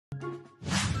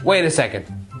Wait a second.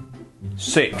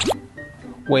 Sit.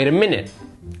 Wait a minute.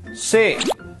 Sit.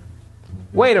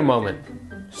 Wait a moment.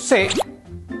 Sit.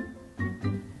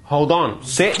 Hold on.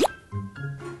 Sit.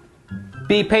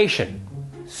 Be patient.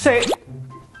 Sit.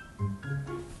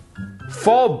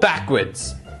 Fall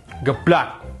backwards.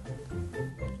 Geblak.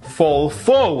 Fall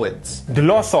forwards.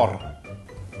 Delosor.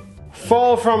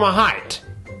 Fall from a height.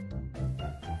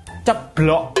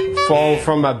 Ceplok. Fall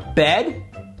from a bed.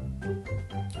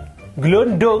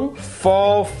 Glundung.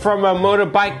 Fall from a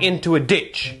motorbike into a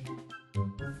ditch.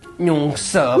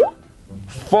 Nyungsep.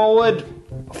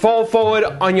 Fall forward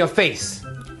on your face.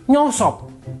 Nyosop.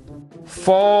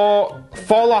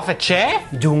 Fall off a chair.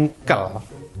 Jungkel.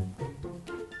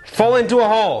 Fall into a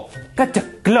hole.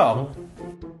 Keceklong.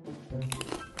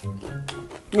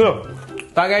 Look,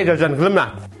 tak kaya jajan gelem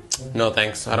lah. No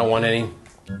thanks, I don't want any.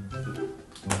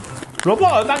 Lho po,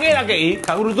 tak kaya lagi,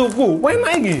 gak kudu tuku.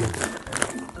 Enak iki.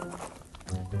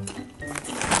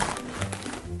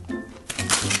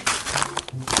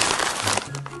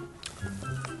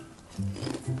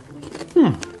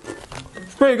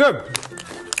 It's pretty good.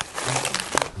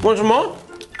 Want some more?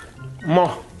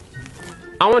 More.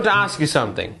 I want to ask you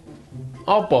something.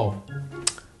 Oppo.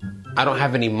 I don't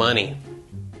have any money.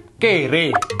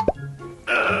 Kere.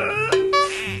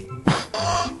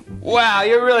 Wow,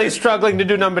 you're really struggling to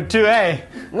do number 2, eh?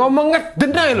 Ngomong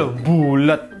denai lo,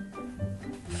 bulat.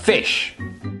 Fish.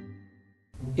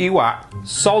 Iwa,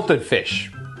 salted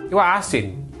fish. Iwa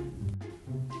asin.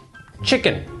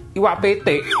 Chicken. Iwa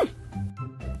pete.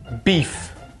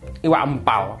 Beef. Iwa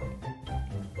empal.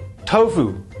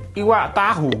 Tofu. Iwa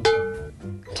tahu.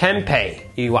 Tempeh.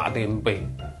 Iwa tempe.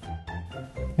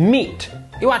 Meat.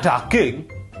 Iwa daging.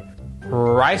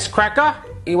 Rice cracker.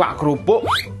 Iwa kerupuk.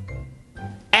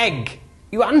 Egg.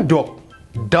 Iwa endok.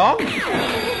 Dog?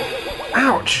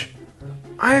 Ouch.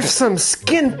 I have some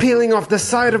skin peeling off the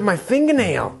side of my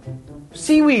fingernail.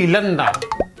 Siwi lenda.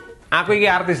 Aku iki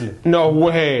artis lho. No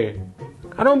way.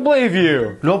 I don't believe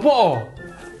you. Lho po?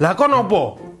 Lah kon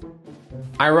opo?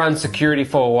 I run security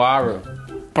for a Waru.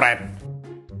 Pret.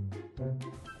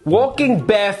 Walking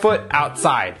barefoot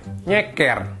outside.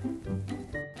 Nyeker.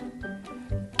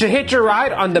 To hitch a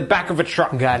ride on the back of a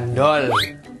truck. Gandol.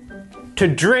 To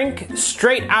drink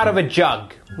straight out of a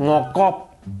jug.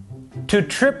 Ngokop. To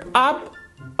trip up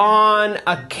on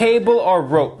a cable or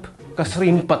rope.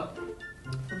 Kasrimpet.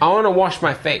 I want to wash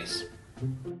my face.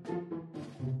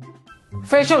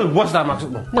 Facial wash dah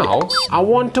maksudmu? No, I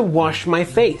want to wash my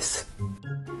face.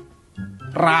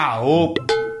 Raup.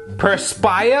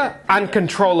 Perspire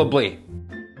uncontrollably.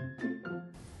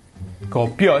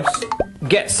 Kopios.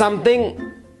 Get something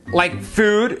like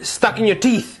food stuck in your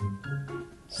teeth.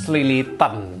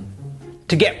 Slilitan.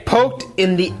 To get poked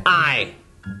in the eye.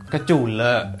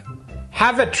 Kecula.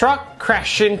 Have a truck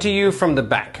crash into you from the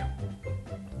back.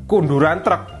 Kunduran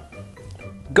truk.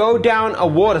 Go down a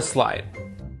water slide.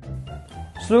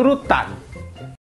 Slurutan.